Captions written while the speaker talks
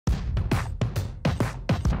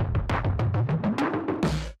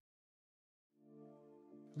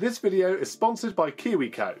This video is sponsored by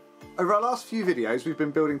KiwiCo. Over our last few videos we've been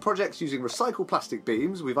building projects using recycled plastic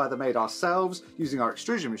beams we've either made ourselves using our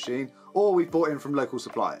extrusion machine or we've bought in from local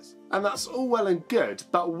suppliers. And that's all well and good,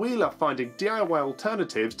 but we love finding DIY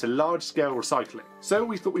alternatives to large-scale recycling. So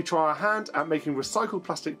we thought we'd try our hand at making recycled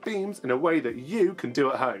plastic beams in a way that you can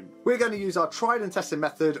do at home. We're going to use our tried and tested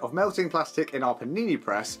method of melting plastic in our panini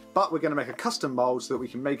press, but we're going to make a custom mould so that we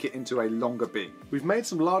can make it into a longer beam. We've made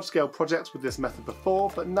some large-scale projects with this method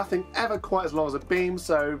before, but nothing ever quite as long as a beam,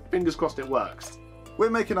 so fingers crossed it works. We're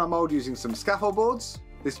making our mould using some scaffold boards,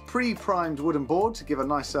 this pre-primed wooden board to give a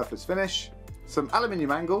nice surface finish, some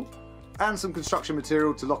aluminium angle, and some construction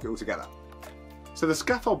material to lock it all together. So the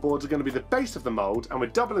scaffold boards are going to be the base of the mould, and we're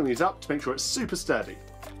doubling these up to make sure it's super sturdy.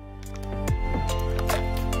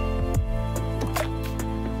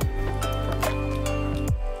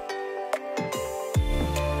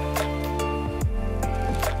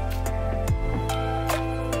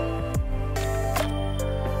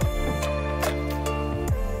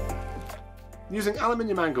 Using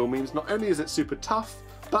aluminium angle means not only is it super tough,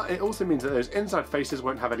 but it also means that those inside faces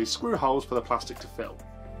won't have any screw holes for the plastic to fill.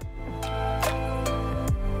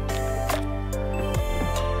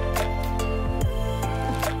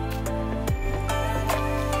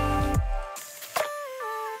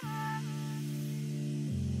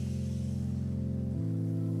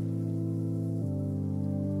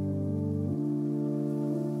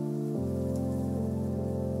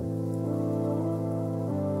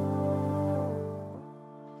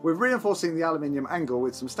 We're reinforcing the aluminium angle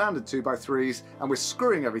with some standard 2x3s and we're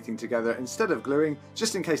screwing everything together instead of gluing,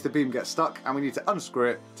 just in case the beam gets stuck and we need to unscrew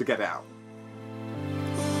it to get it out.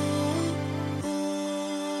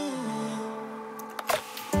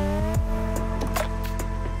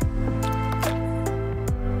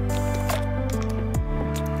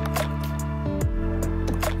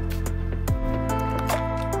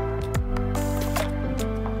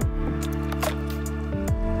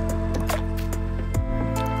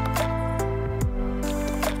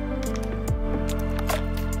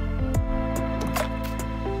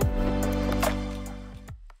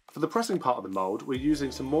 For the pressing part of the mould, we're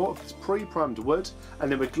using some more of this pre-primed wood,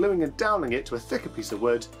 and then we're gluing and doweling it to a thicker piece of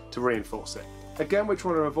wood to reinforce it. Again, we're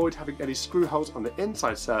trying to avoid having any screw holes on the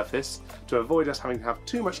inside surface to avoid us having to have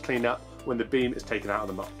too much cleanup when the beam is taken out of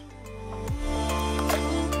the mould.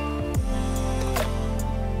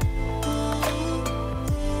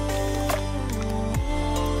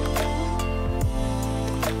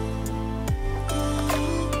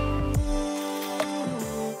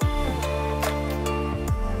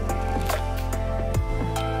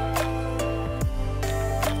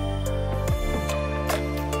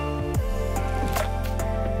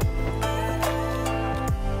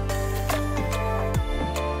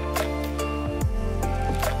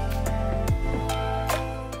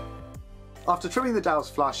 After trimming the dowels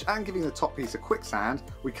flush and giving the top piece a quick sand,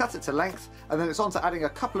 we cut it to length and then it's on to adding a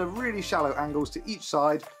couple of really shallow angles to each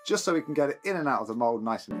side just so we can get it in and out of the mould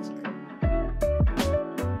nice and easily.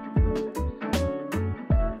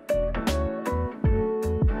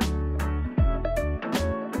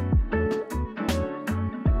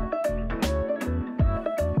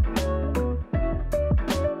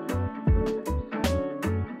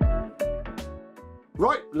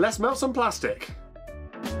 Right, let's melt some plastic.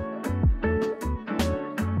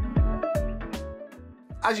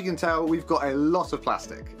 As you can tell, we've got a lot of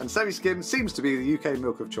plastic, and semi-skim seems to be the UK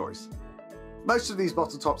milk of choice. Most of these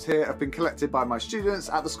bottle tops here have been collected by my students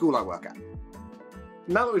at the school I work at.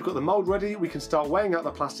 Now that we've got the mould ready, we can start weighing out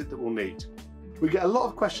the plastic that we'll need. We get a lot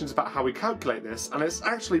of questions about how we calculate this, and it's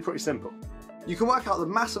actually pretty simple. You can work out the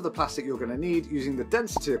mass of the plastic you're going to need using the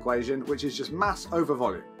density equation, which is just mass over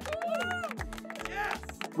volume. Yes!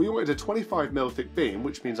 We wanted a 25mm thick beam,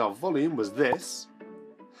 which means our volume was this,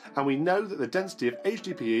 and we know that the density of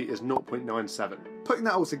HDPE is 0.97. Putting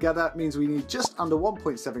that all together means we need just under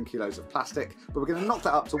 1.7 kilos of plastic, but we're going to knock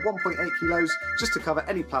that up to 1.8 kilos just to cover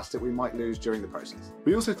any plastic we might lose during the process.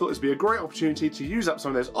 We also thought this would be a great opportunity to use up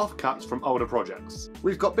some of those offcuts from older projects.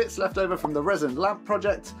 We've got bits left over from the resin lamp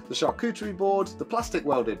project, the charcuterie board, the plastic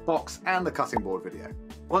welded box and the cutting board video.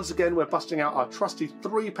 Once again, we're busting out our trusty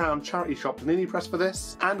 £3 charity shop panini press for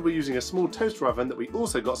this, and we're using a small toaster oven that we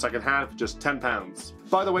also got second hand for just £10.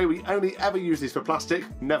 By the way, we only ever use these for plastic,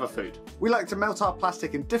 never food. We like to melt our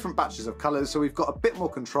plastic in different batches of colours so we've got a bit more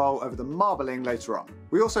control over the marbling later on.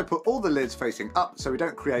 We also put all the lids facing up so we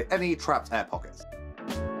don't create any trapped air pockets.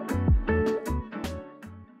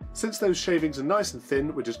 Since those shavings are nice and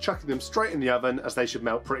thin, we're just chucking them straight in the oven as they should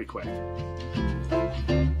melt pretty quick.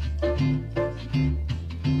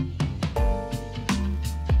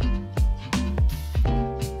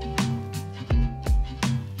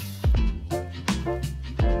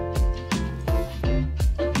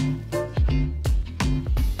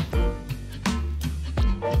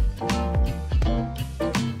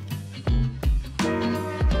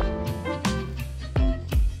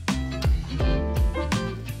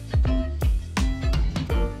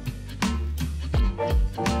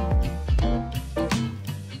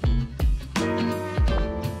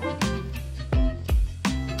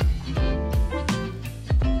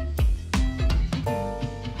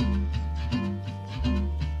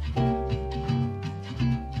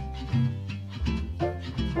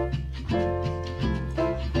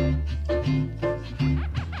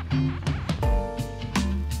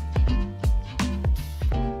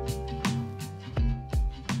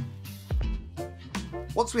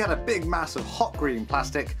 Once we had a big mass of hot green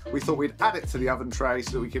plastic, we thought we'd add it to the oven tray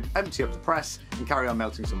so that we could empty up the press and carry on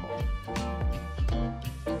melting some more.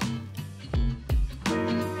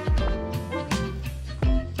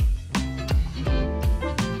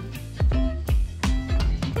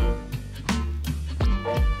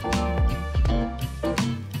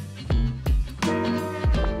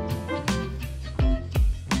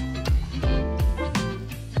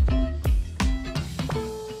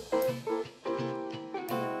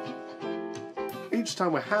 Each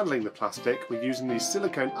time we're handling the plastic, we're using these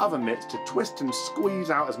silicone oven mitts to twist and squeeze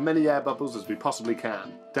out as many air bubbles as we possibly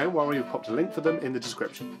can. Don't worry, we've popped a link for them in the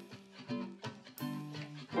description.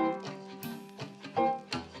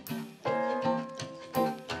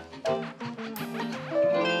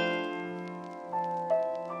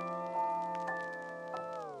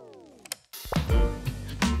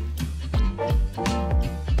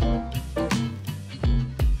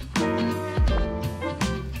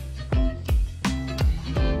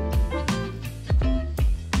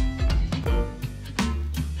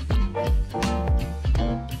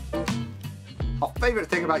 Our favourite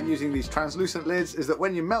thing about using these translucent lids is that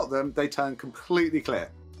when you melt them, they turn completely clear.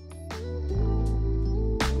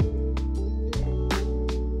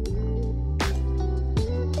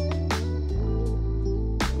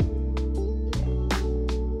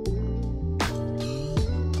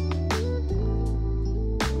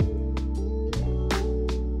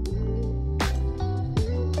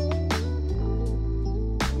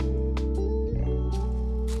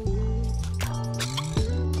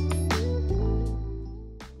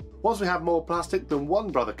 Once we have more plastic than one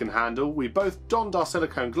brother can handle, we both donned our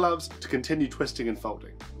silicone gloves to continue twisting and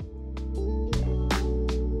folding.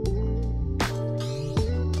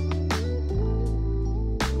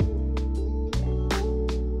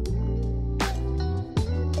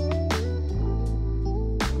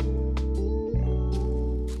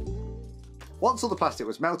 Once all the plastic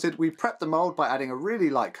was melted, we prepped the mould by adding a really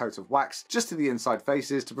light coat of wax just to the inside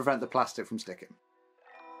faces to prevent the plastic from sticking.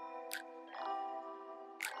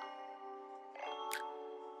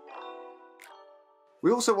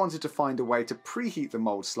 We also wanted to find a way to preheat the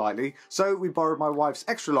mould slightly, so we borrowed my wife's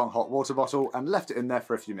extra long hot water bottle and left it in there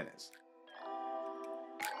for a few minutes.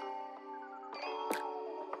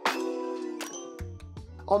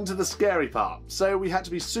 On to the scary part. So we had to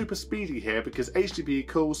be super speedy here because HDPE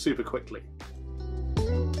cools super quickly.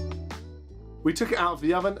 We took it out of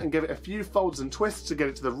the oven and gave it a few folds and twists to get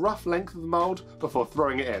it to the rough length of the mould before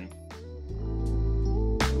throwing it in.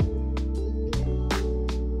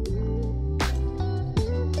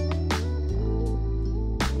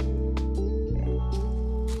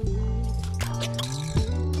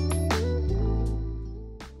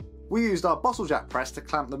 We used our bottle jack press to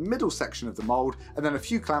clamp the middle section of the mould and then a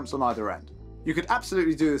few clamps on either end. You could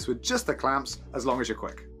absolutely do this with just the clamps as long as you're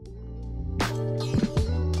quick.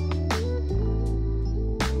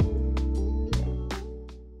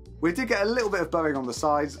 We did get a little bit of bowing on the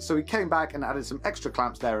sides, so we came back and added some extra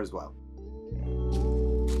clamps there as well.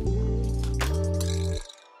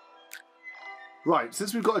 Right,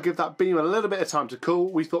 since we've got to give that beam a little bit of time to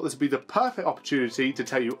cool, we thought this would be the perfect opportunity to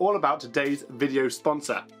tell you all about today's video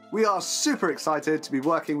sponsor. We are super excited to be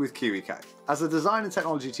working with KiwiCo. As a design and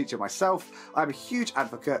technology teacher myself, I'm a huge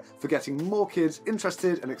advocate for getting more kids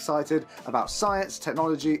interested and excited about science,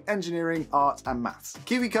 technology, engineering, art and maths.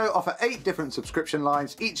 KiwiCo offer 8 different subscription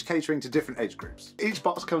lines, each catering to different age groups. Each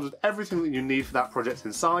box comes with everything that you need for that project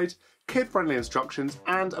inside, kid-friendly instructions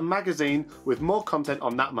and a magazine with more content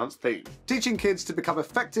on that month's theme. Teaching kids to become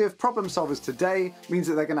effective problem solvers today means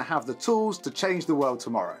that they're going to have the tools to change the world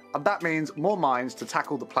tomorrow. And that means more minds to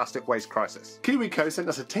tackle the plastic waste crisis. KiwiCo sent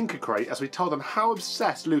us a Tinker Crate as we told them how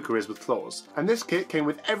obsessed Luca is with claws. And this kit came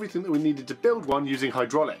with everything that we needed to build one using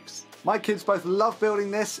hydraulics. My kids both love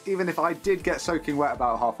building this, even if I did get soaking wet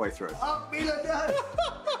about halfway through.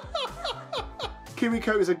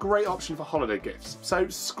 KiwiCo is a great option for holiday gifts, so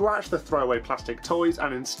scratch the throwaway plastic toys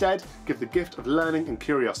and instead give the gift of learning and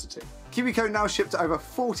curiosity. KiwiCo now ships to over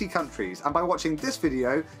 40 countries, and by watching this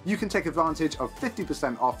video, you can take advantage of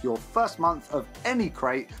 50% off your first month of any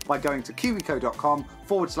crate by going to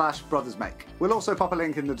kiwico.com/brothersmake. We'll also pop a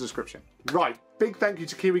link in the description. Right, big thank you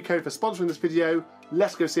to KiwiCo for sponsoring this video.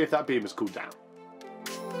 Let's go see if that beam has cooled down.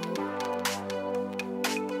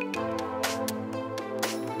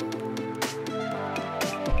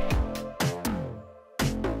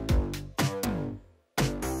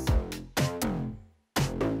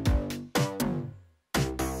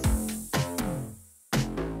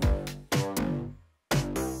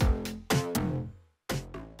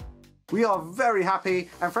 We are very happy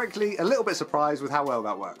and frankly a little bit surprised with how well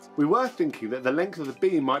that worked. We were thinking that the length of the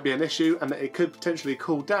beam might be an issue and that it could potentially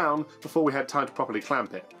cool down before we had time to properly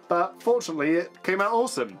clamp it. But fortunately it came out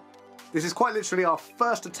awesome. This is quite literally our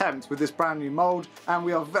first attempt with this brand new mould and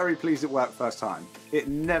we are very pleased it worked first time. It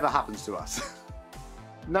never happens to us.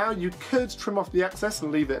 Now you could trim off the excess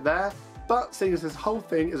and leave it there, but seeing as this whole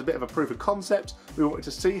thing is a bit of a proof of concept, we wanted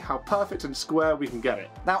to see how perfect and square we can get it.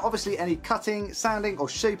 Now obviously any cutting, sanding or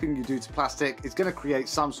shaping you do to plastic is going to create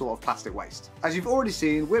some sort of plastic waste. As you've already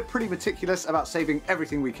seen, we're pretty meticulous about saving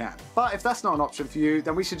everything we can. But if that's not an option for you,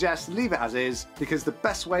 then we suggest leave it as is, because the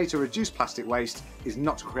best way to reduce plastic waste is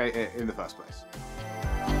not to create it in the first place.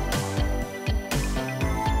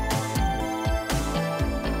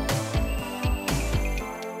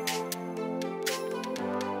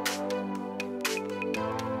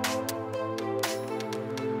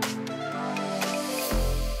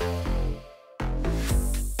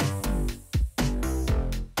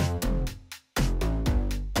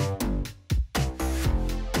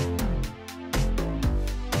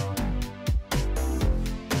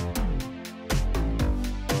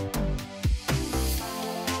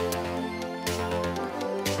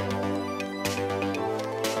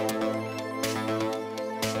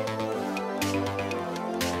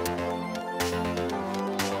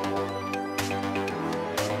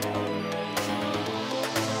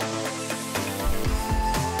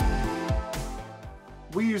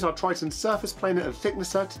 We use our Triton surface planer and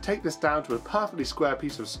thicknesser to take this down to a perfectly square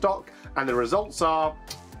piece of stock, and the results are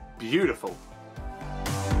beautiful.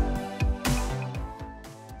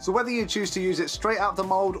 So whether you choose to use it straight out of the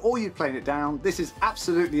mould or you plane it down, this is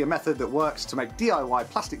absolutely a method that works to make DIY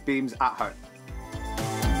plastic beams at home.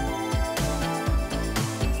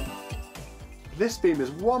 This beam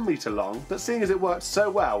is 1 metre long, but seeing as it worked so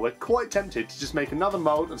well, we're quite tempted to just make another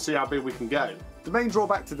mould and see how big we can go. The main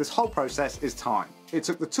drawback to this whole process is time. It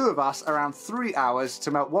took the two of us around 3 hours to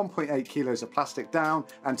melt 1.8 kilos of plastic down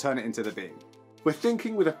and turn it into the beam. We're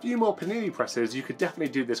thinking with a few more panini presses you could definitely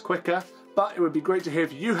do this quicker, but it would be great to hear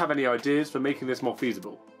if you have any ideas for making this more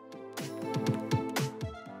feasible.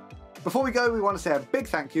 Before we go, we want to say a big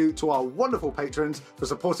thank you to our wonderful patrons for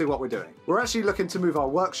supporting what we're doing. We're actually looking to move our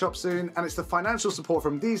workshop soon, and it's the financial support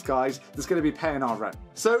from these guys that's going to be paying our rent.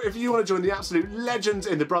 So if you want to join the absolute legends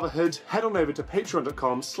in the Brotherhood, head on over to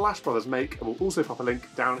patreon.com/brothersmake, and we'll also pop a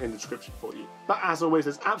link down in the description for you. But as always,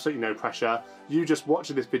 there's absolutely no pressure. You just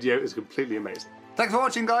watching this video is completely amazing. Thanks for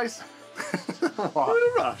watching, guys. What?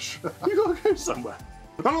 In a rush. You gotta go somewhere.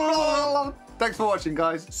 Thanks for watching,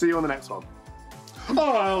 guys. See you on the next one.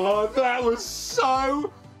 Oh, that was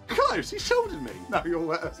so close. He shouldered me. No, you're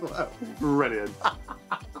wet as well. Brilliant.